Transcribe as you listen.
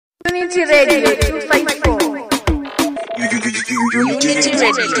Unity Radio 254. Unity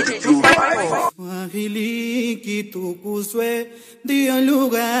Radio 254. Kiswahili kitukuzwe, ndio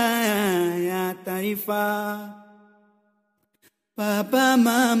lugha ya taifa. Baba,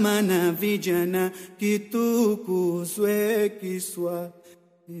 mama na vijana, kitukuzwe Kiswahili.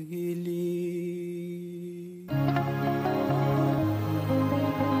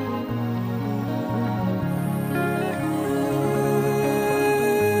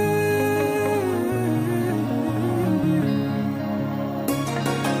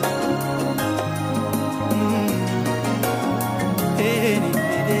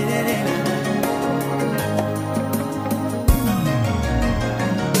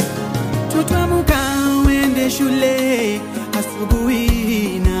 Tutamuka wende shule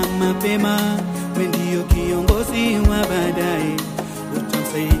asubuhi na mapema, wendio kiongozi wa baadaye,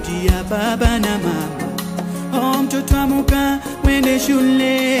 utamsaidia baba na mama. Mtoto amuka wende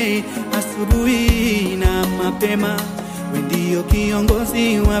shule asubuhi na mapema, wendio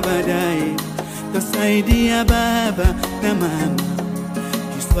kiongozi wa baadaye, utamsaidia baba na mama.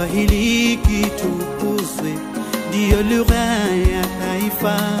 Kiswahili kitukuzwe, ndio lugha ya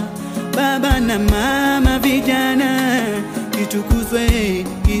taifa. Baba na mama, vijana, kitukuzwe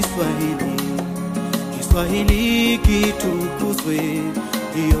Kiswahili. Kiswahili kitukuzwe,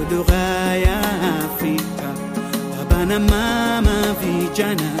 ndio lugha ya Afrika. Baba na mama,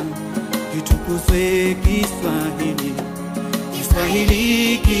 vijana, kitukuzwe Kiswahili.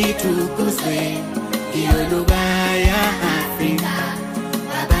 Kiswahili kitukuzwe, ndio lugha ya Afrika.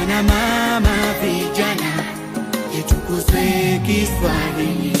 Baba na mama, vijana, kitukuzwe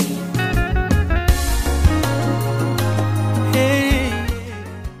Kiswahili.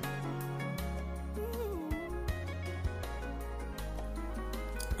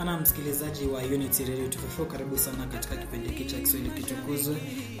 Ana msikilizaji wa Unity Radio 254, karibu sana katika kipindi hiki cha Kiswahili kitukuzwe.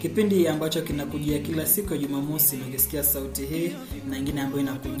 Kipindi ambacho kinakujia kila siku ya Jumamosi, na ukisikia sauti hii na nyingine ambayo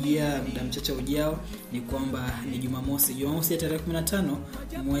inakujia muda mchache ujao ni kwamba ni Jumamosi ya tarehe 15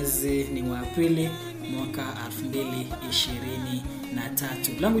 mwezi ni wa Aprili mwaka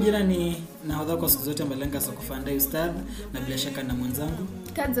 2023. Langu jina ni nahodha kwa siku zote Mbalenga Sokofanda Ustad, na bila shaka na mwenzangu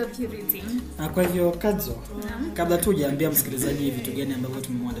Kadzo Purity. Kwa hivyo Kadzo, kabla tu hujaambia msikilizaji vitu gani ambavyo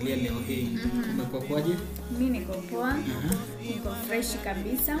tumemwandalia leo hii, umekuwa kwaje? Mimi niko poa. Niko fresh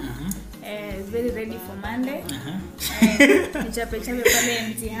kabisa. Very ready for Monday. Nichape pale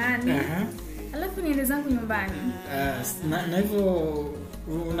mtihani. Alafu niende zangu nyumbani. Na hivyo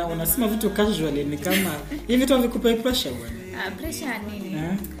unasema vitu casually, ni kama hivi vitu havikupa pressure bwana? Pressure nini?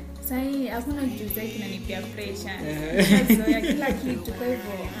 Sai hakuna kitu zaidi kinanipia pressure. Sasa ya kila kitu, kwa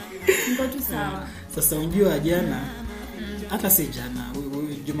hivyo niko tu sawa. Sasa unajua jana, hata si jana,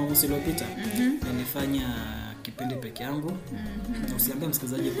 Jumamosi iliyopita nilifanya kipindi peke yangu. Na usiambie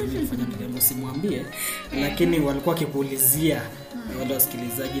msikilizaji kwa nini nilifanya peke yangu, simwambie, lakini walikuwa wakikuulizia wale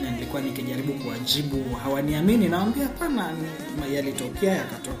wasikilizaji na nilikuwa nikijaribu kuwajibu, hawaniamini, naambia hapana, yalitokea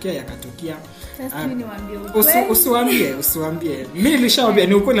yakatokea. Sasa mimi niwaambie ukweli. Usiwaambie. Mimi nilishawaambia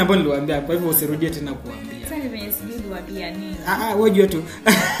ni ukweli ambao niliwaambia, kwa hivyo usirudie tena kuambia. Sasa mimi sijui niwaambia nini. Wewe jua tu.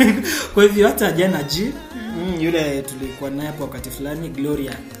 Kwa hivyo hata jana yule tulikuwa naye hapo wakati fulani,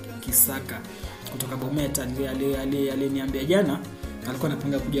 Gloria Kisaka kutoka Bometa, aliniambia jana alikuwa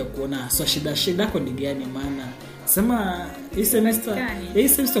anapanga kuja kuona shida yako ni gani, maana sema hii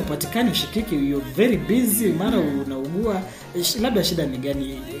semester patikani ushikiki, you're very busy, mara unaugua, labda shida ni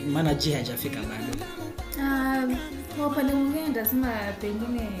gani, maana hajafika bado. Kwa upande mwingine nitasema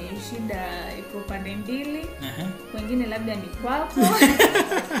pengine shida iko pande mbili. Wengine labda ni kwako.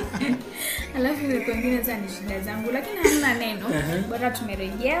 Alafu wengine sasa ni shida zangu, lakini hamna neno. Bora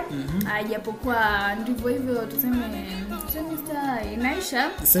tumerejea. Japokuwa ndivyo hivyo, tuseme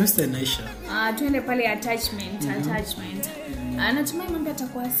semester inaisha. Tuende pale attachment. Natumai mambo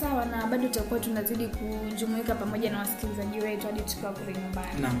yatakuwa sawa, na bado tutakuwa tunazidi kujumuika pamoja na wasikilizaji wetu hadi tukao kule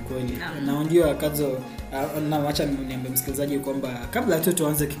nyumbani. Naam, kweli. Na unajua Kadzo, na acha niambie msikilizaji kwamba kabla tu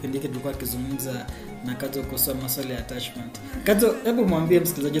tuanze kipindi hiki tulikuwa tukizungumza na Kadzo kuhusu masuala ya attachment. Kadzo, hebu mwambie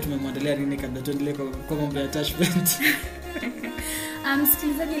msikilizaji tumemwandalia nini kabla tuendelee kwa mambo ya attachment.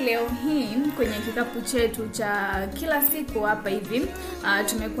 Msikilizaji, leo hii kwenye kikapu chetu cha kila siku hapa hivi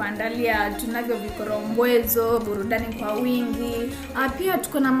tumekuandalia, tunavyo vikorombwezo, burudani kwa wingi, pia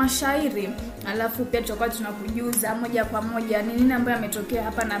tuko na mashairi, alafu pia tutakuwa tunakujuza moja kwa moja ni nini ambayo yametokea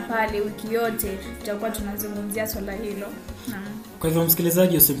hapa na pale wiki yote, tutakuwa tunazungumzia swala hilo. Kwa hivyo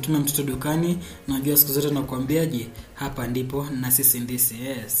msikilizaji, usimtume mtoto dukani, najua siku zote nakuambiaje, hapa ndipo na sisi ndisi.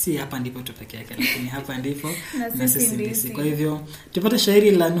 Si hapa ndipo tu peke yake, lakini hapa ndipo na sisi ndisi. Kwa hivyo tupate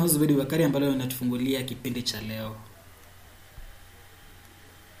shairi la Nuhu Zubedi Bakari ambalo linatufungulia kipindi cha leo.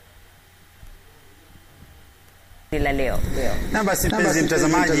 la leo. Na basi mpenzi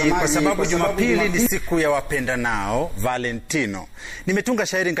mtazamaji, kwa sababu Jumapili ni siku ya wapendanao, Valentino, nimetunga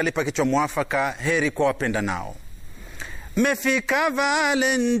shairi nikalipa kichwa mwafaka, heri kwa wapendanao. Mefika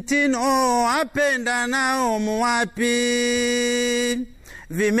Valentino, wapendanao mwapi?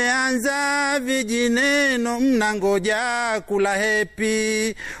 Vimeanza vijineno, mnangoja kula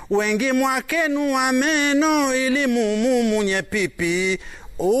hepi. Wengi mwakenu wa meno, ili mumumunye pipi.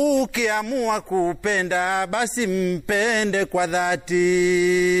 Ukiamua kupenda, basi mpende kwa dhati.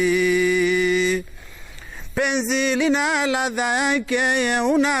 Penzi lina ladha yake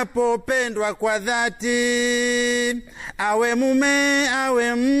unapopendwa kwa dhati. Awe mume,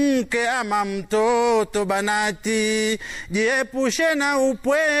 awe mke, ama mtoto banati. Jiepushe na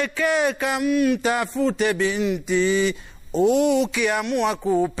upweke, kamtafute binti. Ukiamua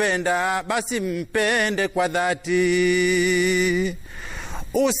kupenda, basi mpende kwa dhati.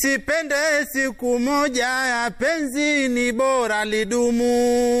 Usipende siku moja, penzi ni bora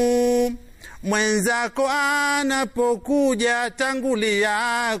lidumu. Mwenzako anapokuja,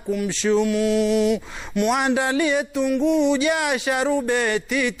 tangulia kumshumu. Muandalie tunguja,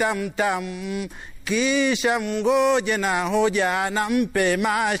 sharubeti tamtam. Kisha mgoje na hoja, na mpe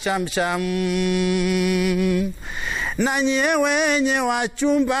mashamsham. Na nye wenye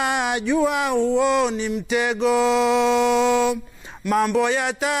wachumba, jua huo ni mtego. Mambo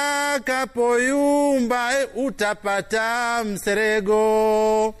yatakapoyumba, utapata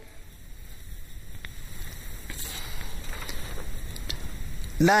mserego.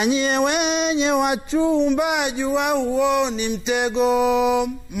 Na nyie wenye wachumba, jua huo ni mtego.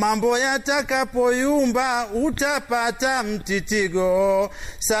 Mambo yatakapoyumba, utapata mtitigo.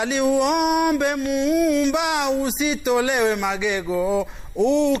 Sali uombe Muumba, usitolewe magego.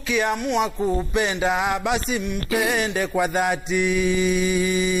 Ukiamua kupenda, basi mpende kwa dhati.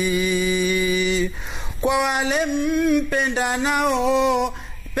 Kwa wale mpenda nao,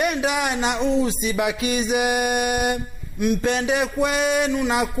 penda na usibakize. Mpende kwenu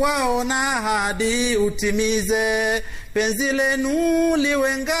na kwao, na hadi utimize. Penzi lenu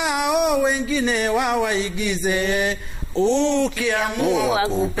liwe ngao, wengine wawaigize. Ukiamua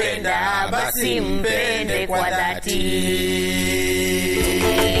kupenda, basi mpende kwa dhati.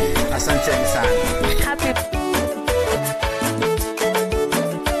 Asanteni sana.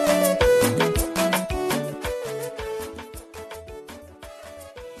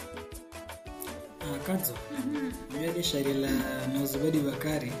 Kanzo. Mbele shairi la Nozubedi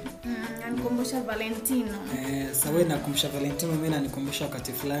Bakari. Anikumbusha Valentino. Sawa na kumsha Valentino, mimi nanikumbusha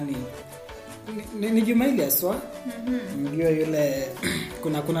wakati fulani. Ni Jumaili aswa. Ndio yule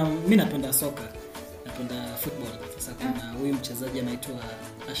kuna mimi napenda soka. Napenda football. Sasa kuna huyu mchezaji anaitwa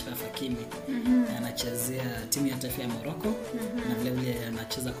Ashraf Hakimi. Anachezea timu ya taifa ya Morocco na vile vile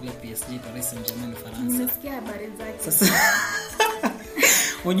anacheza kule PSG, Paris Saint-Germain, Faransa. Nimesikia habari zake. Sasa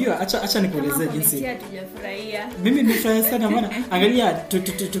unajua acha nikuelezee jinsi hatujafurahia. Mimi nifurahi sana maana angalia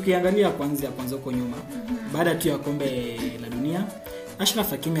tukiangalia kwanza huko nyuma. Baada tu ya kombe la dunia, Ashraf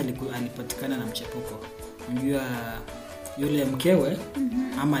Hakimi alipatikana na mchepuko. Unajua yule mkewe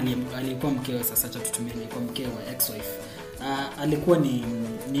ama alikuwa mkewe, sasa acha tutumie alikuwa mkewe, ex-wife. Alikuwa ni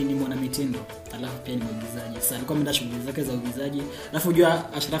mwanamitindo, alafu pia ni mwigizaji. Sasa alikuwa ameenda shughuli zake za uigizaji. Alafu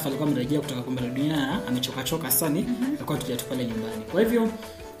unajua Ashraf alikuwa amerejea kutoka kombe la dunia, amechoka sana, alikuwa tujatu pale nyumbani. Kwa hivyo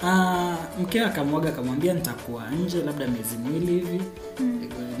mkewe akamwambia nitakuwa nje labda miezi miwili hivi.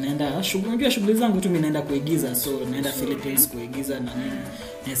 Naenda shughuli zangu tu, mimi naenda kuigiza, so naenda Philippines kuigiza na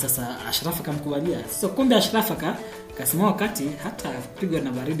nini. Sasa Ashraf akamkubalia. So kumbe Ashraf akasema wakati hata pigwa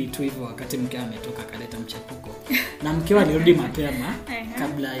na baridi tu hivyo, wakati mkewe ametoka akaleta mchepuko. Na mkewe alirudi mapema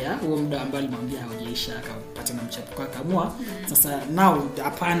kabla ya huo muda ambao alimwambia haujaisha, akapata na mchepuko, akamua sasa now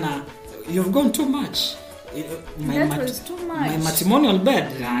hapana, you've gone too much. My matrimonial bed,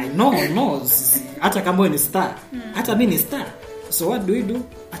 I know. Hata kama ni star, hata mimi ni star. So what do we do?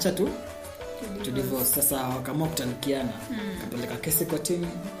 Acha tu divorce. Sasa wakaamua kutanikiana. Kapeleka kesi kotini.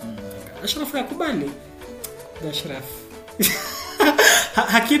 Ashraf akubali. Ashraf.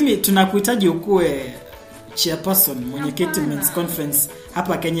 Hakimi, tunakuhitaji ukue chairperson mwenyekiti men's conference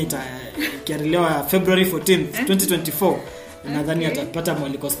hapa Kenya ikiariliwa February 14th 2024. Nadhani atapata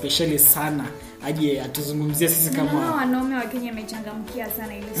mwaliko speciali sana aje atuzungumzie sisi kama wanaume wa Kenya wamechangamkia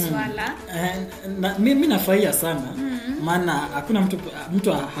sana ile swala. Mimi nafurahia sana maana hakuna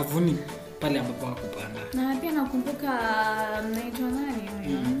mtu havuni pale ambapo hakupanda. Na pia nakumbuka naitwa nani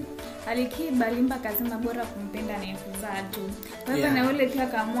Alikiba alimba kasema bora kumpenda na kuzaa tu. Kwa hivyo na yule pia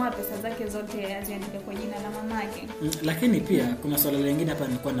kaamua pesa zake zote aziandike kwa jina la mamake. Lakini pia kuna swala lingine hapa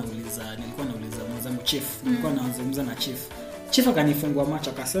nilikuwa nauliza mwenzangu chief. Nilikuwa nazungumza na chief. Chief akanifungua macho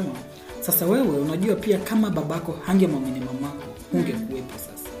akasema, sasa wewe unajua pia kama babako hangemwamini mamako, ungekuwepo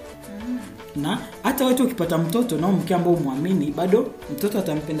sasa. Na hata watu ukipata mtoto na mke ambao muamini, bado mtoto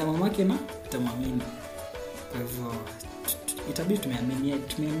atampenda mamake na atamwamini. Kwa hivyo itabidi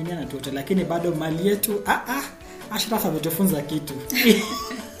tumeaminiana tu wote, lakini bado mali yetu Ashraf ametufunza kitu.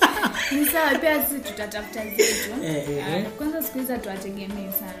 Ni sawa, pia sisi tutatafuta zetu. Kwanza siku hizi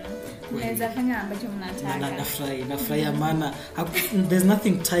tuwategemee sana. Unaweza fanya ambacho mnataka. Nafurahi maana there's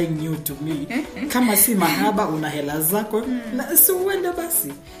nothing tying you to me. Kama si mahaba una hela zako na si uende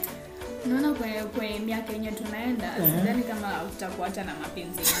basi. Naona kwenye miaka yenyewe tunaenda, sidhani kama tutakuacha na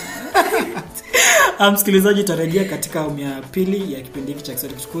mapenzi. Msikilizaji, tarejea katika awamu ya pili ya kipindi hiki cha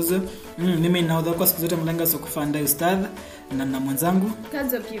Kiswahili kitukuzwe. Mimi ninaodha kwa siku zote mlanga sokufanda ustadh na mwenzangu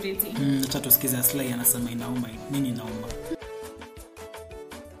Kazo Kiriti. Acha tusikize Aslay anasema inauma. Nini inauma?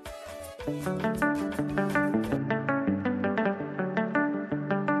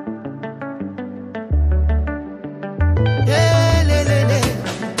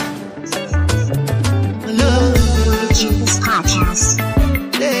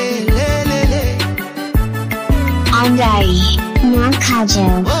 Andai Nakajo.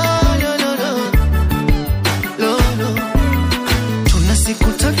 Tuna siku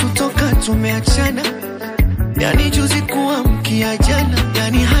 3 toka tumeachana, yani juzi kuamkia jana,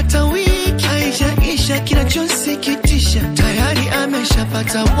 yani hata wiki haijaisha. Kinachosikitisha tayari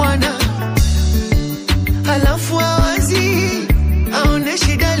ameshapata bwana, halafu awazi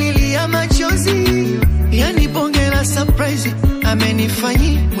aoneshi dalili ya machozi. Yani bonge la surprise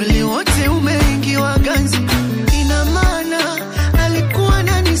amenifanyi, mwili wote umeingiwa ganzi. Ina maana alikuwa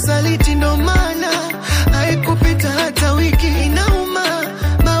nani saliti, ndo maana haikupita hata wiki. Inauma,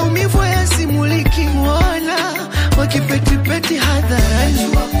 maumivu yasimuliki, muona wakipetipeti hadharani.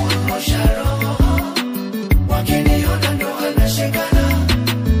 Wakiniona ndo wanashikana,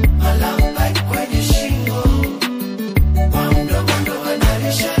 malamba kwenye shingo, kwa mdomo ndo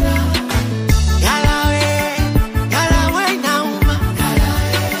wanalishana.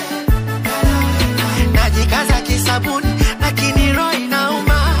 Najikaza kisabuni lakini roho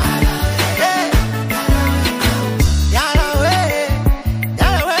inauma. Yalawe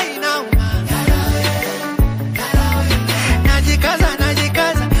inauma. Najikaza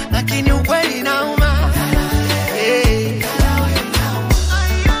lakini ukweli inauma.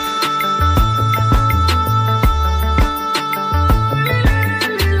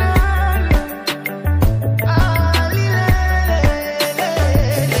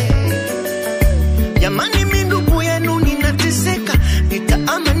 Jamani, mimi ndugu yenu ninateseka,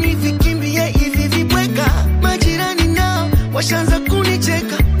 nitaama nivikimbie hivi vibweka. Majirani nao washaanza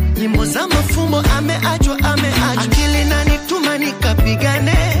kunicheka, nyimbo za mafumbo ameachwa. Akili nanituma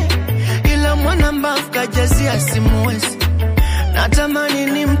nikapigane, ila mwana mbavu kajazia simuwezi. Natamani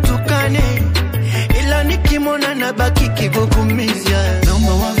nimtukane, ila nikimona nabaki kigugumizi.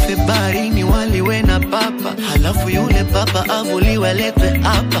 Naomba wafe baharini waliwe na papa, halafu yule papa avuliwe letwe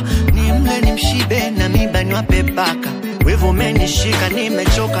hapa. Nimle nimshibe na miba niwape baka. Wewe umenishika,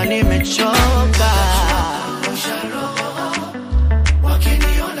 nimechoka.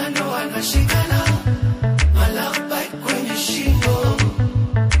 Wakiniona ndo wanashikana, malamba kwenye shingo,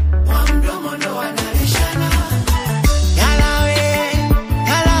 kwa mdomo ndo wanalishana.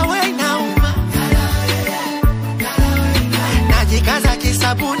 Yalawe inauma. Najikaza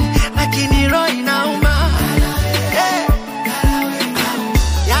kisabuni lakini roho inauma.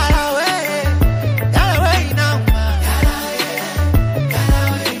 Yalawe inauma.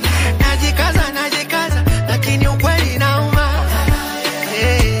 Najikaza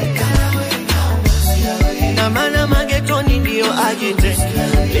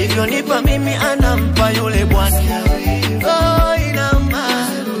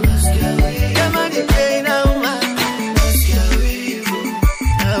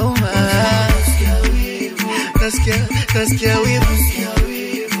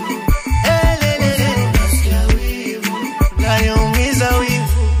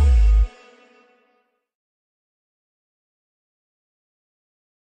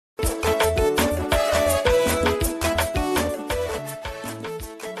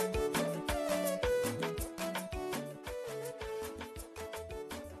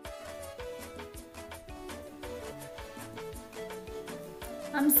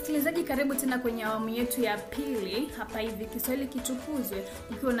Msikilizaji, karibu tena kwenye awamu yetu ya pili hapa hivi Kiswahili kitukuzwe,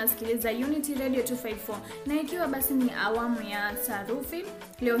 ukiwa unasikiliza Unity Radio 254. Na ikiwa basi ni awamu ya sarufi,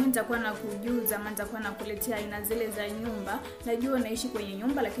 leo hii nitakuwa na kujuza, nitakuwa na kuletea aina zile za nyumba. Najua unaishi kwenye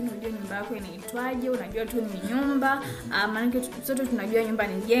nyumba, lakini unajua nyumba yako inaitwaje? Unajua tu ni nyumba, maana sote tunajua nyumba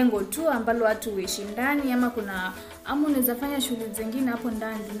ni jengo tu ambalo watu huishi ndani, ama unaweza fanya shughuli zingine hapo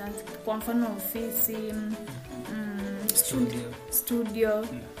ndani, kwa mfano ofisi, studio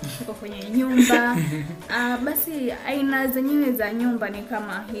uko kwenye nyumba. Basi aina zenyewe za nyumba ni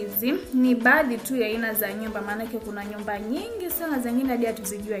kama hizi. Ni baadhi tu ya aina za nyumba, maana kuna nyumba nyingi sana, zingine hadi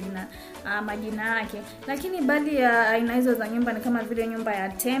hatuzijua majina yake. Lakini baadhi ya aina hizo za nyumba ni kama vile nyumba ya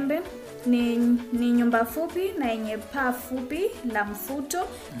tembe, ni nyumba fupi na yenye paa fupi la mfuto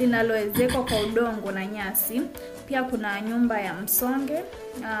linaloezekwa kwa udongo na nyasi. Pia kuna nyumba ya msonge,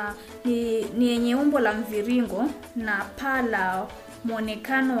 ni yenye umbo la mviringo na paa la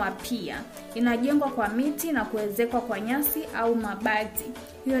muonekano wa pia. Inajengwa kwa miti na kuezekwa kwa nyasi au mabati.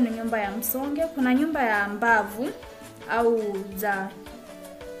 Hiyo ni nyumba ya msonge. Kuna nyumba ya mbavu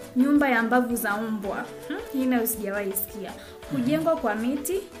nyumba ya mbavu za umbwa. Hii nayo sijawahi sikia. Kujengwa kwa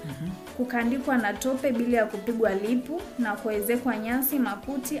miti, kukandikwa na tope bila ya kupigwa lipu na kuezekwa nyasi,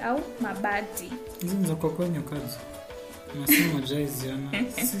 makuti au mabati. Hizi ni za kwenye kazi. Nasema jaizi yana.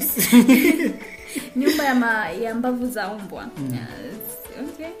 Nyumba ya mbavu za umbwa.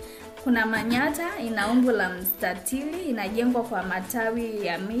 Okay. Kuna manyata, ina umbo la mstatili, inajengwa kwa matawi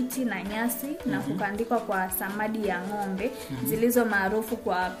ya miti na nyasi na kukandikwa kwa samadi ya ng'ombe zilizo maarufu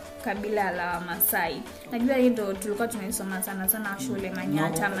kwa kabila la Masai. Najua hii ndio tulikuwa tunaisoma sana shule,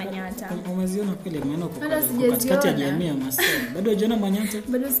 manyata. Umeziona kule maana uko katikati ya jamii ya Masai. Bado hujaona manyata?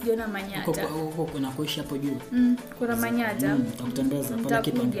 Bado sijaona manyata. Huko kuna kuishi hapo juu. Kuna manyata. Tutakutembeza pale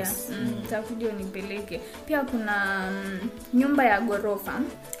Kipangasi. Nitakuja unipeleke. Pia kuna nyumba ya gorofa.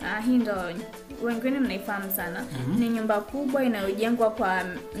 Hii ndo wengine mnaifahamu sana. Ni nyumba kubwa inayojengwa kwa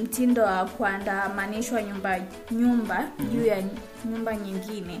mtindo wa kuandamanishwa nyumba juu ya nyumba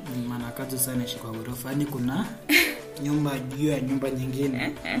nyingine. Maana kazi sana ishi kwa ghorofa. Yaani kuna nyumba juu ya nyumba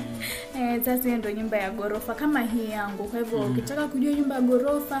nyingine. Sasa hiyo ndio nyumba ya ghorofa kama hii yangu. Kwa hivyo ukitaka kujua nyumba ya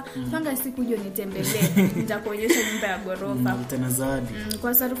ghorofa, panga siku uje nitembelee. Nitakuonyesha nyumba ya ghorofa. Tena zawadi.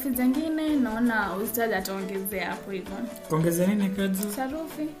 Kwa sarufi zingine naona ustadi ataongezea hapo hivyo. Kuongezea nini kazi?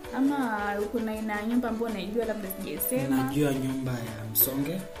 Sarufi ama kuna ina nyumba ambayo naijua labda sijaisema. Najua nyumba ya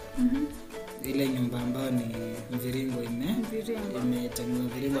msonge. Ile nyumba ambayo ni mviringo imetengenezwa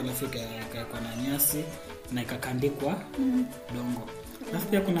mviringo alafu ikawekwa na nyasi na ikakandikwa dongo. Alafu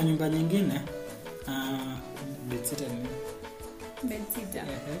pia kuna nyumba nyingine bedsita.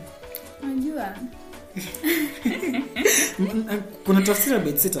 Unajua kuna tafsiri ya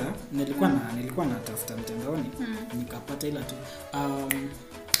bedsita nilikuwa natafuta mtandaoni nikapata ila tu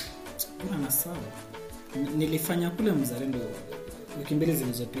kuna sawa nilifanya kule Mzalendo wiki mbili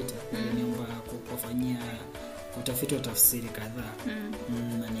zilizopita. Niomba kufanyia utafiti wa tafsiri kadhaa.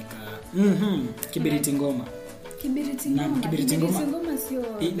 Na kibiriti ngoma. Kibiriti ngoma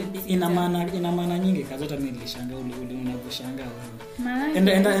sio ina maana nyingi kaza. Hata mimi nilishangaa unavyoshangaa wewe.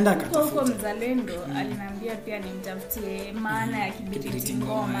 Enda katafuta. Kwa Mzalendo aliniambia pia nimtafutie maana ya kibiriti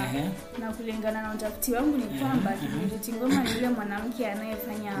ngoma. Na kulingana na utafiti wangu ni kwamba kibiriti ngoma ni yule mwanamke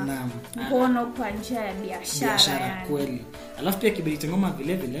anayefanya ngono kwa njia ya biashara yani. Kweli. Alafu pia kibiriti ngoma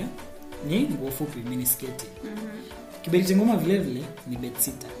vile vile ni nguo fupi, mini sketi. Kibiriti ngoma vile vile ni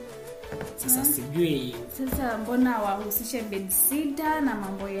bedsita. Sasa sijui sasa mbona wahusishe bedsita na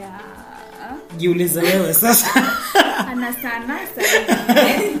mambo ya jiulize wewe sasa. Ana sana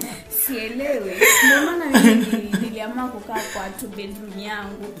sielewi. Ndio maana mimi niliamua kukaa kwa two bedroom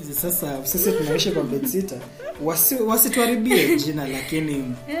yangu. Sasa sisi tunaishi kwa bedsita. Wasituharibie jina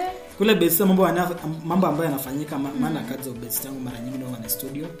lakini kule bedsita mambo ambayo yanafanyika maana kazi ya bedsita yangu mara nyingi ni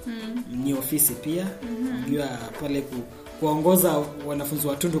studio. Ni ofisi pia. Unajua pale kuongoza wanafunzi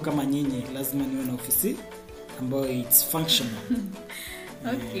watundu kama nyinyi lazima niwe na ofisi ambayo it's functional.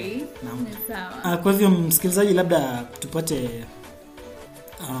 Okay. Sawa. Kwa hivyo msikilizaji, labda tupate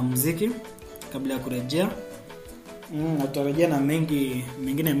muziki kabla ya kurejea. Tutarejea na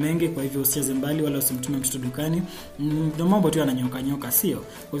mengine mengi, kwa hivyo usicheze mbali wala usimtume mtoto dukani. Ndio mambo tu yananyoka sio.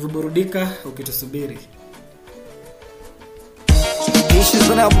 Kwa hivyo burudika ukitusubiri. Issues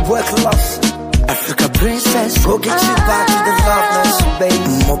when I work love Africa princess, go get you back to the love now,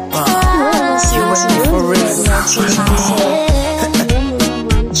 baby. Mopa, you and me for real.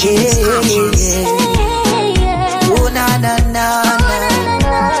 Yeah. Oh na na na na,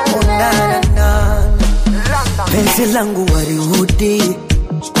 oh na na na. Penzi langu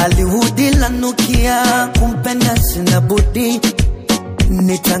Hollywoodi lanukia, kumpenda sina budi.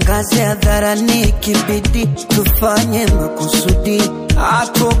 nitangaze hadharani kibidi tufanye makusudi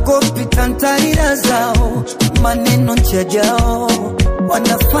hatuogopi tantarira zao maneno chajao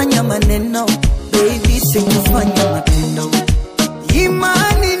wanafanya maneno baby sikufanya matendo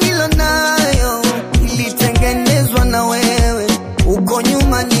imani nilonayo ilitengenezwa na wewe uko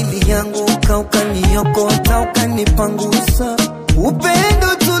nyuma nilianguka ukaniokota ukanipangusa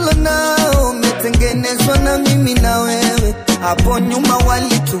upendo tulonao umetengenezwa na mimi na wewe hapo nyuma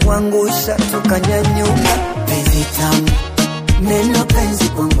walituangusha tukanyanyuka penzi tamu neno penzi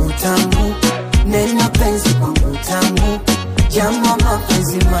kwangu tamu neno penzi kwangu tamu jamaa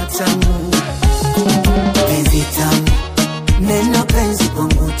mapenzi matamu penzi tamu neno penzi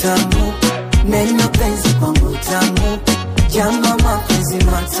kwangu tamu neno penzi kwangu tamu jamaa mapenzi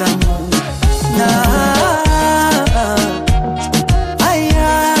matamu na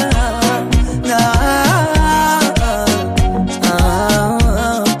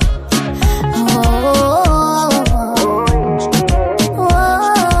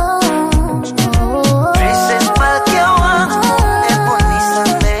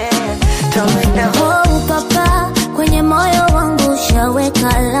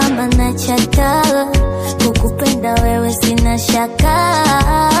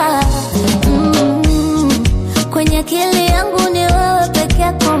kwenye akili yangu ni wewe peke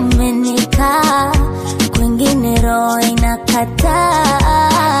yako umenikaa kwingine roho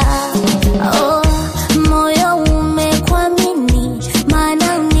inakataa moyo umekwamini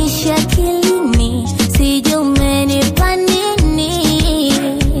maana unishi akilini sijui umenipa nini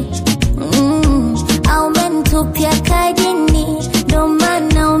au umenitupia kajini ndo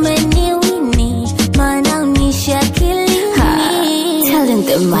maana umeniwini maana unishi akilini telling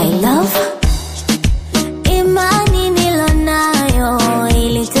them my love imani nilonayo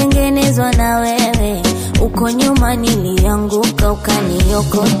ilitengenezwa na wewe uko nyuma nilianguka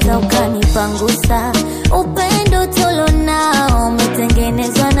ukaniokota ukanipangusa upendo tulonao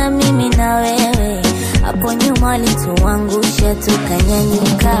umetengenezwa na mimi na wewe hapo nyuma walituangusha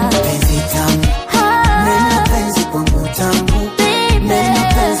tukanyanyuka penzi tamu neno penzi kwangu tamu neno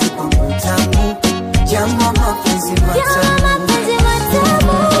penzi kwangu tamu jamaa mapenzi matamu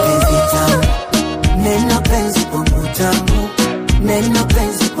penzi tamu neno penzi kwangu tamu neno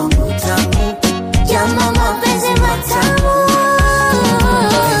penzi kwangu tamu jamaa mapenzi matamu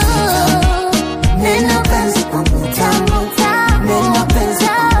penzi tamu neno penzi kwangu tamu neno penzi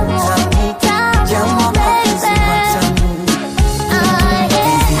kwangu tamu jamaa mapenzi matamu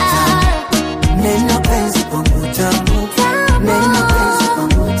penzi tamu neno penzi kwangu tamu neno penzi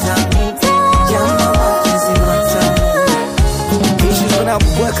kwangu tamu jamaa mapenzi matamu issues when I'm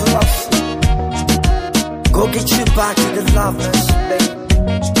working off go get you back to the lovers baby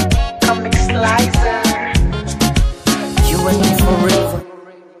Comic Slicer you and me forever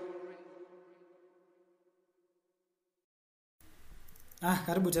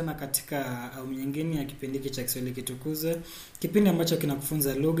Karibu tena katika awamu nyingine ya kipindi cha Kiswahili kitukuzwe, kipindi ambacho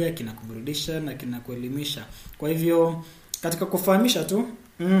kinakufunza lugha, kinakuburudisha na kinakuelimisha. Kwa hivyo katika kufahamisha tu,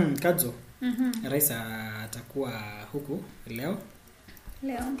 Kadzo. Rais atakuwa huku leo.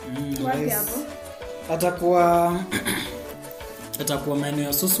 Wapi hapo? Atakuwa maeneo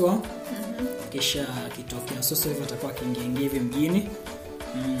ya Suswa. Kisha kitokea Suswa hivyo atakuwa akiingia hivi mjini.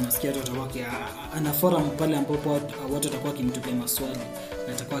 Nasikia watu watakuwa ana forum pale ambapo watu watakuwa kimtupia maswali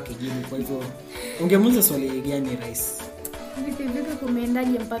na atakuwa akijibu. Kwa hivyo ungemuuliza swali gani rais? Vipi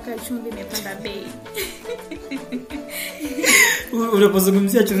kumeendaje mpaka chumvi imepanda bei?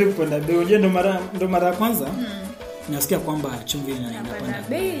 Unapozungumzia chumvi kupanda bei, unajua ndo mara ya kwanza nasikia kwamba chumvi inapanda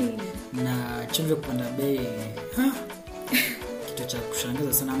bei. Na chumvi kupanda bei, kitu cha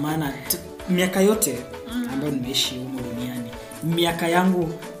kushangaza sana, maana miaka yote ambayo nimeishi humu duniani, miaka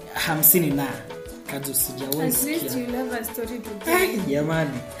yangu 50 na Kadzo sijawahi sikia. At least you have a story to tell.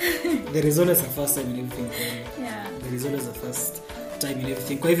 Jamani. There is always a first time in everything. Yeah. There is always a first time in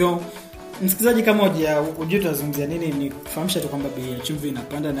everything. Kwa hivyo msikilizaji, kama hujui tunazungumzia nini, ni kufahamisha tu kwamba bei ya chumvi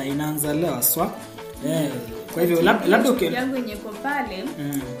inapanda na inaanza leo aswa. Kwa hivyo labda yangu yenye kwa pale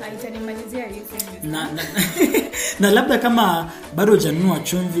haitanimalizia hivi. Na labda kama bado hujanunua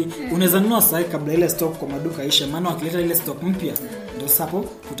chumvi, unaweza nunua sasa kabla ile stock kwa maduka isha, maana wakileta ile stock mpya ndio sapo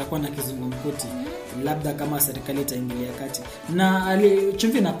kutakuwa na kizungumkuti. Labda kama serikali itaingilia kati. Na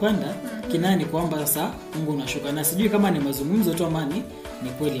chumvi inapanda, kinaya ni kwamba sasa unga unashuka. Na sijui kama ni mazungumzo tu ama ni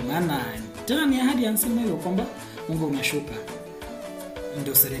kweli, maana tena ni ahadi anasema hiyo kwamba unga unashuka.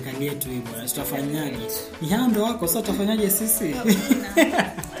 Ndio serikali yetu hii bwana, tutafanyaje? Ndo wako sasa, tutafanyaje sisi?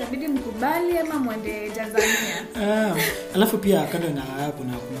 Itabidi mkubali ama mwende Tanzania. Alafu pia kando na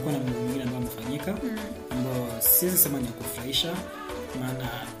kuna mambo mengine ambayo yamefanyika ambao sisi sema ni kufurahisha. maana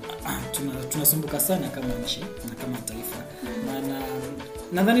tunasumbuka sana kama nchi na kama taifa. Maana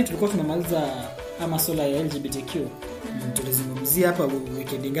nadhani tulikuwa tunamaliza masuala ya LGBTQ. Tulizungumzia hapa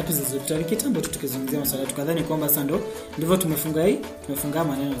weekend ngapi zilizopita kitambo tukizungumzia masuala tukadhani kwamba sasa ndivyo tumefunga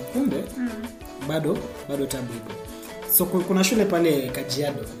maneno, kumbe bado tabu ipo. So kuna shule pale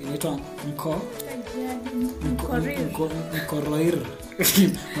Kajiado inaitwa Mkoroir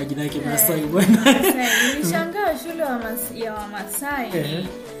majina yake Masai bwana. Nilishangaa shule ya Wamasai.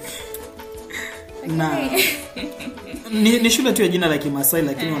 Na ni shule tu ya jina la Kimasai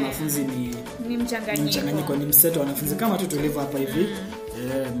lakini wanafunzi ni mchanganyiko, ni mseto wanafunzi kama tu tulivyo hapa hivi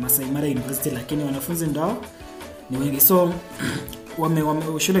Masai Mara University, lakini wanafunzi ndao ni wengi. So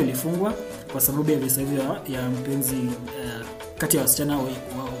shule ilifungwa kwa sababu ya visa hivyo ya mpenzi kati ya wasichana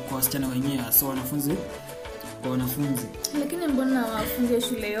kwa wasichana wenyewe, so wanafunzi. Lakini mbona wafunge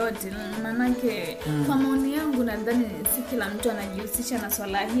shule yote? Manake kwa maoni yangu nadhani si kila mtu anajihusisha na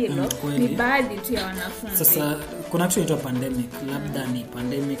swala hilo, ni baadhi tu ya wanafunzi. Sasa kuna kitu inaitwa pandemic, labda ni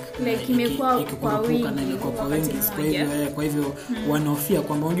pandemic like imekuwa kwa wingi, kwa hivyo wanahofia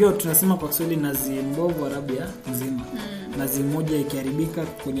kwamba unajua tunasema kwa Kiswahili nazi mbovu Arabia nzima. Nazi moja ikiharibika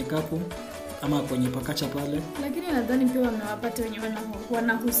kwenye kapu ama kwenye pakacha pale. Lakini nadhani pia wamewapata wenye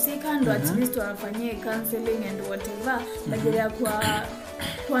wanahusika ndo at least wafanyie counseling and whatever badala ya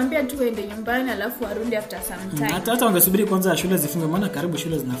kuambia tu waende nyumbani alafu warudi after some time. Hata wangesubiri kwanza shule zifunge, maana karibu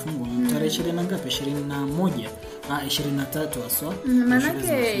shule zinafungwa tarehe 20 na ngapi 21 23 aswa.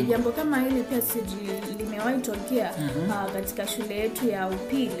 Manake jambo kama hili pia limewahi tokea katika shule yetu ya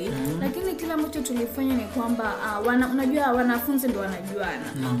upili. Lakini kila mtu tulifanya ni kwamba unajua wanafunzi ndio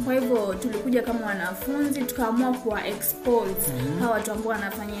wanajuana. Kwa hivyo tulikuja kama wanafunzi tukaamua kuwa expose hawa watu ambao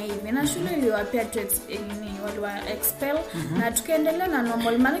wanafanya hivi, na shule iliwapea tu waliwa expel na tukaendelea na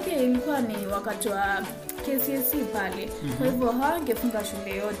normal. Manake ilikuwa ni wakati wa KCSE pale. Kwa hivyo hawangefunga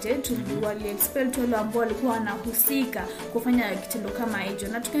shule yote, wali expel tu wale ambao walikuwa wanahusika kufanya kitendo kama hicho,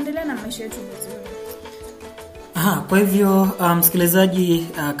 na tukaendelea na maisha yetu vizuri. Kwa hivyo msikilizaji,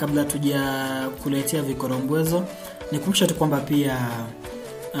 kabla tuja kuletea vikorombwezo, nikumbusha tu kwamba pia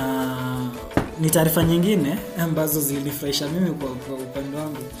ni taarifa nyingine ambazo zilinifurahisha mimi kwa upande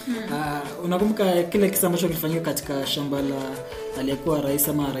wangu. Unakumbuka kile kisa ambacho kilifanyika katika shamba la aliyekuwa rais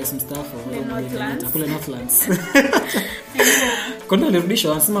mstaafu kule Northlands? Kondoo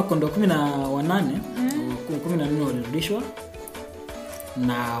walirudishwa, wanasema kondoo 18 14 walirudishwa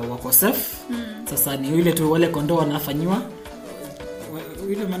na wako safe. Sasa ni ile tu wale kondoo wanafanywa,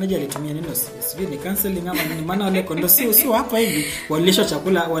 yule manager alitumia neno sivyo ni counseling ama nini, maana wale kondoo sio hapa hivi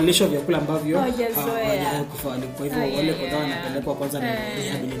walishwa vyakula ambavyo hawajakufa. Kwa hivyo wale kondoo wanapelekwa kwanza na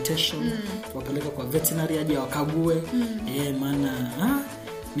rehabilitation, wapelekwa kwa veterinary aje wakague. Maana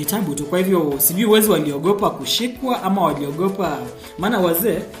ni tabu tu. Kwa hivyo sijui wezi waliogopa kushikwa ama waliogopa, maana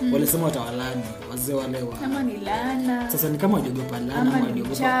wazee walisema watawalani wazee wale kama ni laana. Sasa ni kama waliogopa laana ama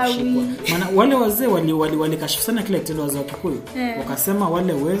waliogopa kushikwa, maana wale wazee walikashifu sana kile kitendo wazee wa Kikuyu. Wakasema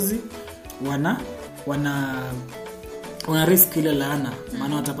wale wezi wana risk ile laana,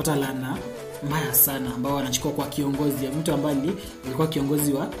 maana watapata laana mbaya sana ambao wanachukua kwa kiongozi ya mtu ambaye alikuwa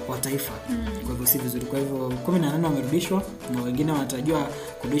kiongozi wa taifa. Kwa hivyo si vizuri. Kwa hivyo 18 wamerudishwa na wengine wanatarajiwa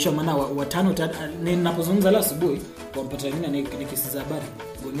kurudishwa, maana watano ninapozungumza leo asubuhi wapata wengine ni kesi za habari,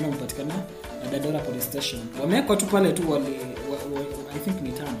 wengine wamepatikana na Dandora police station. Wamewekwa tu pale tu I think ni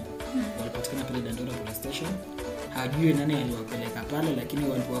 5 walipatikana pale Dandora police station. Hajui nani aliwapeleka pale, lakini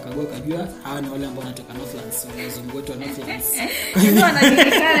walipowakagua kujua hawa ni wale ambao wanatoka Northlands, wazungu wetu wa Northlands. Kwa hivyo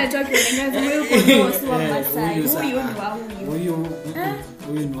wanajulikana tu akilengaza huyu kwa sio Masai, huyu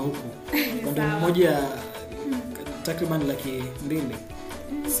ni wa huko. Kwa mmoja takriban 200,000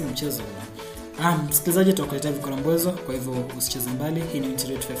 si mchezo. Msikilizaji, tutakuletea vikorombwezo, kwa hivyo usicheze mbali. Hii ni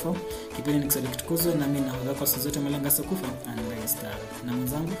Internet 54, kipindi ni Kiswahili kitukuzwe, na mimi nahodha kwa zote Malenga Sakufa and Star na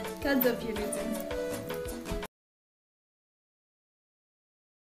mwenzangu Kazi of Puritan.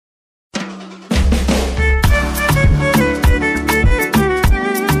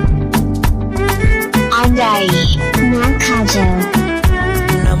 Andai Mwakajo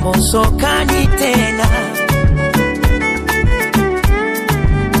na mbosokani tena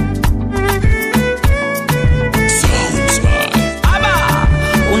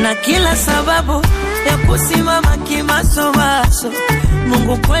una kila sababu ya kusimama kimasomaso.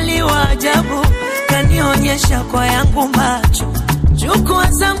 Mungu kweli wa ajabu kanionyesha kwa yangu macho,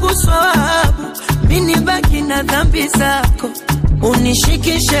 chukua zangu swabu mini baki na dhambi zako,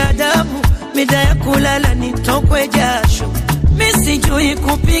 unishikishe adabu mida ya kulala nitokwe jasho. Misijui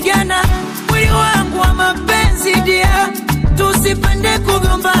kupigana mwili wangu wa mapenzi dia, tusipende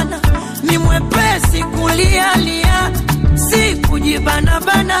kugombana ni mwepesi kulialia. mapenzi kujibana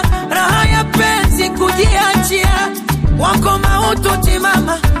bana, raha ya penzi kujiachia. Wako maututi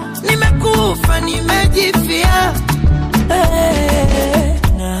mama, nimekufa nimejifia.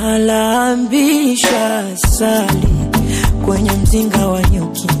 Nalambisha sali kwenye mzinga wa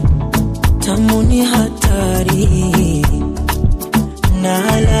nyuki, tamu ni hatari.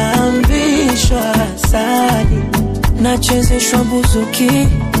 Nalambisha sali, nachezeshwa buzuki,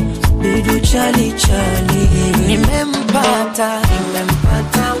 bidu chali chali. Nimempata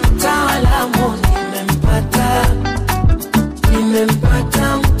mtaalamu, nimempata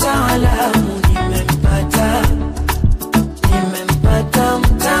mtaalamu, nimempata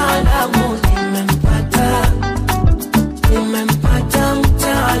mtaalamu, nimempata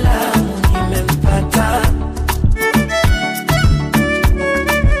mtaalamu, nimempata.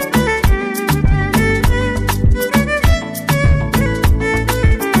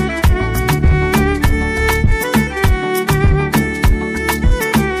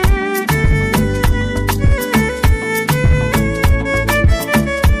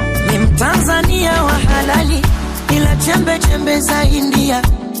 Tanzania wa halali, ila chembe chembe za India.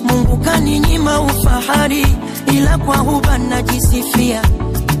 Mungu kaninyima ufahari, ila kwa huba najisifia.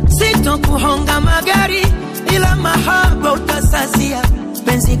 Sitokuhonga magari, ila mahaba utasazia.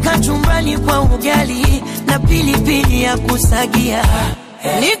 Penzi kachumbani kwa ugali na pilipili ya kusagia.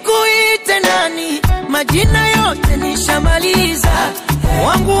 Nikuite nani? Majina yote nishamaliza.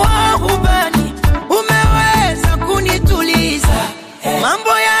 Wangu wa hubani umeweza kunituliza. Mambo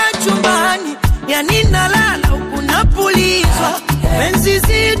ya chumbani ya nina lala huku napulizwa. Penzi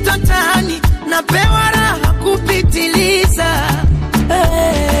zito tani napewa raha kupitiliza.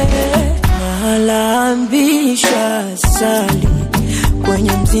 Nalambisha sali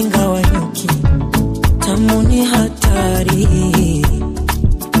kwenye mzinga wa nyuki, tamu ni hatari.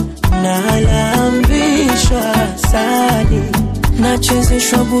 Nalambisha sali,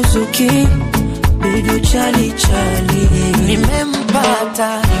 nachezeshwa buzuki, bidu chali chali.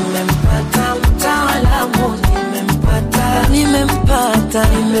 Nimempata mtaalamu, nimempata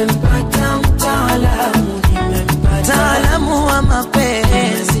mtaalamu, mtaalamu wa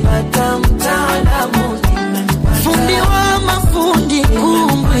mapenzi, mtaalamu, fundi wa mafundi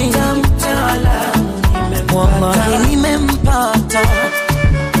kungwi, mtaalamu, wallahi nimempata.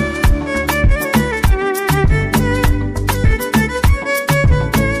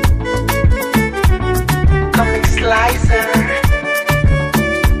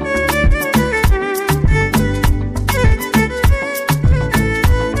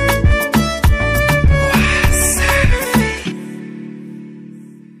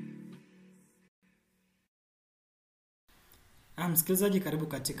 Msikilizaji, karibu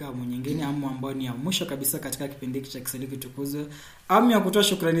katika amu nyingine, amu ambayo ni ya mwisho kabisa katika kipindi hiki cha Kiswahili kitukuzwe. Amu ya kutoa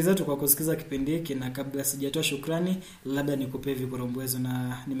shukrani zetu kwa kusikiza kipindi hiki, na kabla sijatoa shukrani, labda nikupe vikorombozo,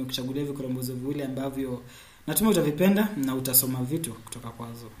 na nimekuchagulia vikorombozo vile ambavyo natumai utavipenda na utasoma vitu kutoka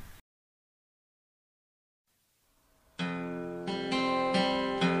kwazo.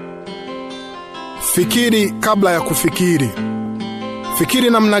 Fikiri kabla ya kufikiri. Fikiri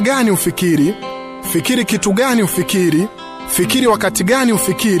namna gani ufikiri, fikiri kitu gani ufikiri, fikiri wakati gani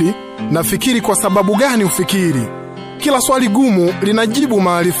ufikiri, na fikiri kwa sababu gani ufikiri. Kila swali gumu linajibu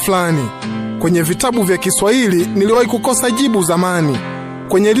mahali fulani. Kwenye vitabu vya Kiswahili niliwahi kukosa jibu zamani.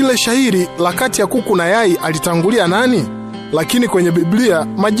 Kwenye lile shairi la kati ya kuku na yai alitangulia nani? Lakini kwenye Biblia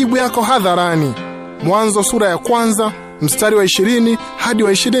majibu yako hadharani. Mwanzo sura ya 1 mstari wa 20 hadi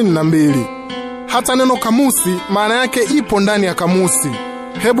wa 22. Hata neno kamusi maana yake ipo ndani ya kamusi.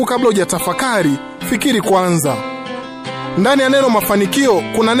 Hebu kabla hujatafakari, fikiri kwanza. Ndani ya neno mafanikio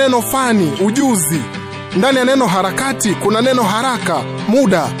kuna neno fani, ujuzi. Ndani ya neno harakati kuna neno haraka,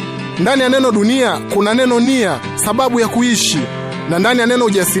 muda. Ndani ya neno dunia kuna neno nia, sababu ya kuishi. Na ndani ya neno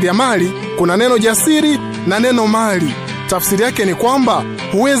ujasiriamali kuna neno jasiri na neno mali. Tafsiri yake ni kwamba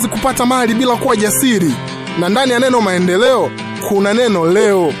huwezi kupata mali bila kuwa jasiri. Na ndani ya neno maendeleo kuna neno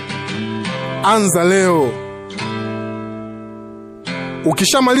leo. Anza leo.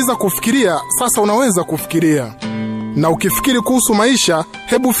 Ukishamaliza kufikiria, sasa unaweza kufikiria. Na ukifikiri kuhusu maisha,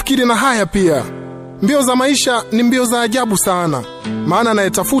 hebu fikiri na haya pia. Mbio za maisha ni mbio za ajabu sana. Maana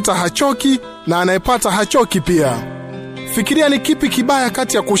anayetafuta hachoki na anayepata hachoki pia. Fikiria ni kipi kibaya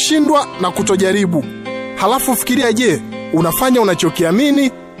kati ya kushindwa na kutojaribu. Halafu fikiria, je, unafanya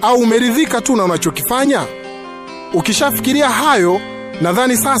unachokiamini au umeridhika tu na unachokifanya? Ukishafikiria hayo,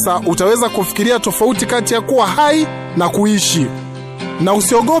 nadhani sasa utaweza kufikiria tofauti kati ya kuwa hai na kuishi. Na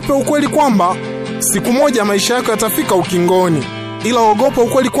usiogope ukweli kwamba siku moja maisha yako yatafika ukingoni, ila ogopa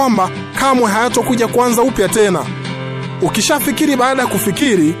ukweli kwamba kamwe hayatokuja kuanza upya tena. Ukishafikiri baada ya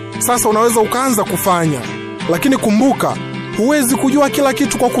kufikiri, sasa unaweza ukaanza kufanya. Lakini kumbuka, Huwezi kujua kila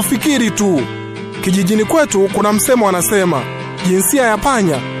kitu kwa kufikiri tu. Kijijini kwetu kuna msemo wanasema, jinsia ya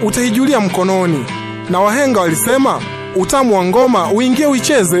panya utaijulia mkononi. Na wahenga walisema, utamu wa ngoma uingie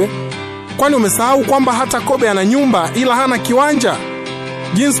uicheze. Kwani umesahau kwamba hata kobe ana nyumba ila hana kiwanja?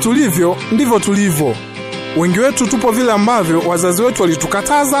 Jinsi tulivyo ndivyo tulivyo. Wengi wetu tupo vile ambavyo wazazi wetu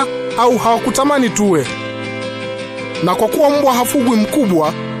walitukataza au hawakutamani tuwe. Na kwa kuwa mbwa hafugwi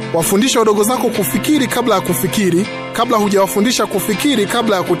mkubwa, wafundisha wadogo zako kufikiri kabla ya kufikiri, kabla hujawafundisha kufikiri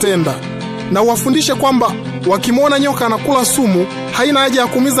kabla ya kutenda. Na uwafundishe kwamba wakimwona nyoka anakula sumu, haina haja ya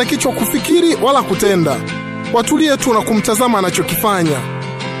kuumiza kichwa kufikiri wala kutenda. Watulie tu na kumtazama anachokifanya.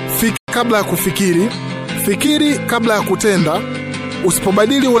 Fikiri kabla ya kufikiri, fikiri kabla ya kutenda.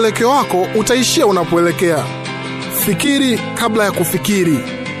 Usipobadili uelekeo wako, utaishia unapoelekea. Fikiri kabla ya kufikiri.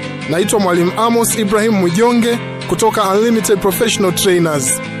 Naitwa Mwalimu Amos Ibrahim Mwijonge kutoka Unlimited Professional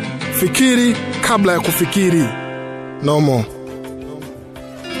Trainers. Fikiri kabla ya kufikiri. Nomo.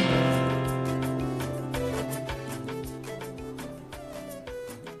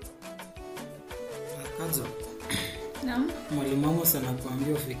 Kadzo. Naam. Mwalimu Amos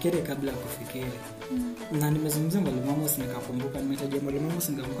anakuambia ufikiri kabla ya kufikiri. Na nimezungumzia Mwalimu Amos nikakumbuka, nimetaja Mwalimu Amos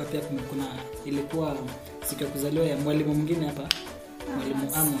nikakumbuka pia kuna ilikuwa siku ya kuzaliwa ya mwalimu mwingine hapa.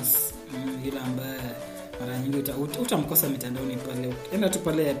 Mwalimu Amos, yule ambaye mara nyingi utamkosa mitandaoni pale. Enda tu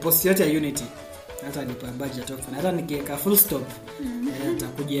pale post yote ya Unity. Hata alipa badge atoka. Hata nikiweka full stop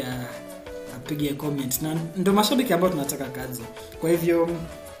atakuja apige comment. Na ndio mashabiki ambao tunataka Kadzo. Kwa hivyo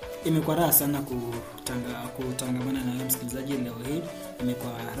imekuwa raha sana kutangamana na wewe msikilizaji leo hii.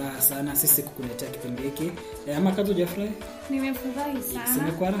 Imekuwa raha sana sisi kukuletea kipindi hiki. Ama Kadzo Jeffrey? Nimefurahi sana.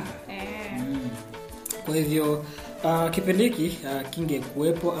 Imekuwa raha. Kwa hivyo kipindi hiki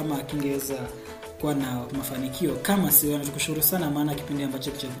kingekuwepo ama kingeweza kuwa na mafanikio kama si wewe. Tukushukuru sana, maana kipindi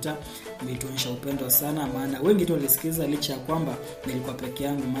ambacho kichopita umetuonyesha upendo sana, maana wengi tu walisikiza licha ya kwamba nilikuwa peke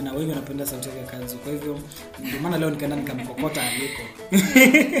yangu, maana wengi wanapenda sauti ya Kadzo. Kwa hivyo ndio maana leo nikaenda nikamkokota aliko.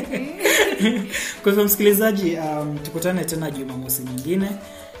 Kwa hivyo msikilizaji, tukutane tena Jumamosi nyingine.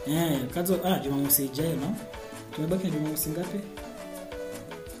 Kadzo, Jumamosi ijayo, no? Tumebaki na Jumamosi ngapi?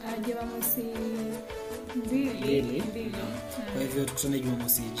 Jumamosi mbili. Kwa hivyo tukutane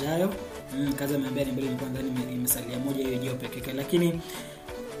Jumamosi ijayo. Kazi ameambia ni mbele, nilikuwa ndani imesalia moja hiyo ijayo pekee, lakini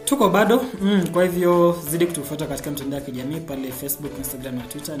tuko bado. Kwa hivyo zidi kutufuata katika mitandao ya kijamii pale Facebook, Instagram na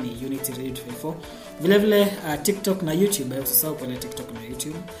Twitter ni Unity Radio 254. Vile vile TikTok na YouTube. Usisahau pale TikTok na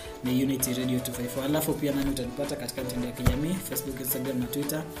YouTube ni Unity Radio 254. Alafu pia nani utanipata katika mitandao ya kijamii Facebook, Instagram na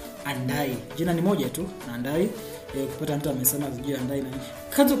Twitter Andai. Jina ni moja tu, Andai. Ukipata mtu amesema sijui Andai nani.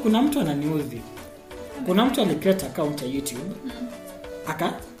 Kadzo, kuna mtu ananiudhi. Kuna mtu alicreate account ya YouTube.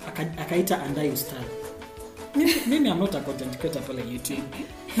 Akaita Andai Ustad. Mimi am not a content creator pale YouTube.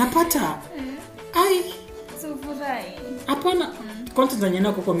 Napata sufurahi. Hapana, content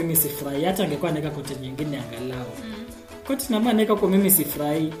yenyewe kwa mimi sifurahi. Hata angekuwa anaweka content nyingine angalau. Content namba anaweka kwa mimi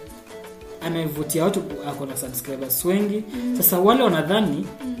sifurahi. Amevutia watu ako na subscribers wengi. Sasa wale wanadhani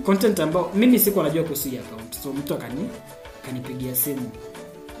content ambao mimi siko najua kuhusu account. So mtu kanipigia simu.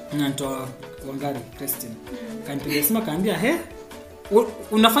 Nantoa Wangari Christine. Kanipigia simu akaambia,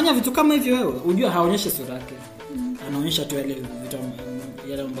 unafanya vitu kama hivyo wewe? Unajua haonyeshi sura yake. Anaonyesha tu yale vitu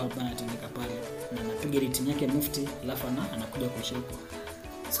yale ambayo anatendeka pale. Na anapiga rating yake mufti, alafu anakuja kuisha huko.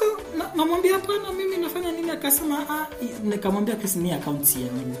 So namwambia hapana, mimi nafanya nini? Akasema nikamwambia Christine account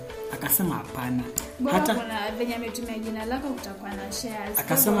yangu. Akasema hapana. Hata kuna venye ametumia jina lako kutakuwa na shares.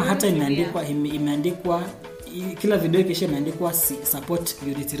 Akasema hata imeandikwa kila video kisha imeandikwa support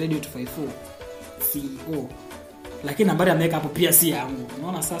Unity Radio 254 CEO. Lakini nambari ameweka hapo pia si yangu.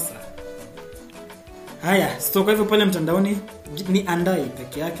 Unaona sasa? Haya, kwa hivyo pale mtandaoni ni Andai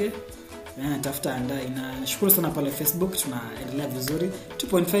peke yake. Tafuta Andai. Na nashukuru sana pale Facebook, tunaendelea vizuri.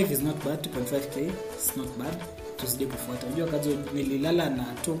 2.5 is not bad, 2.5k is not bad. Tuzidi kufuata. Unajua Kadzo nililala na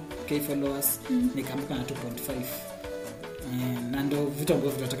 2k followers, nikaamka na 2.5. Na ndio vitu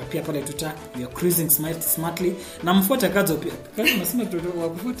ambavyo tunataka pia pale Twitter, we are cruising smartly. Na mfuate Kadzo pia. Kadzo unasema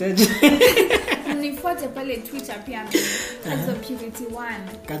wakufuataje? Nifuate pale Twitter pia Kadzo Purity 1.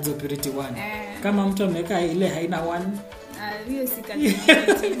 Kadzo Purity 1. Kama mtu ameweka ile haina 1, hiyo si Kadzo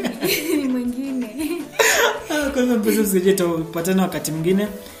ni mwingine. Kwa hivyo mpenzi msikilizaji, tupatane wakati mwingine.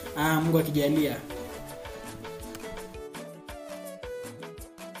 Mungu akijalia.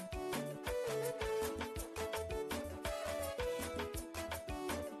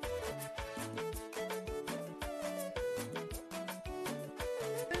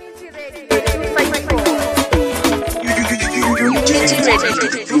 Unity Radio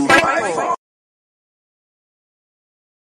 254.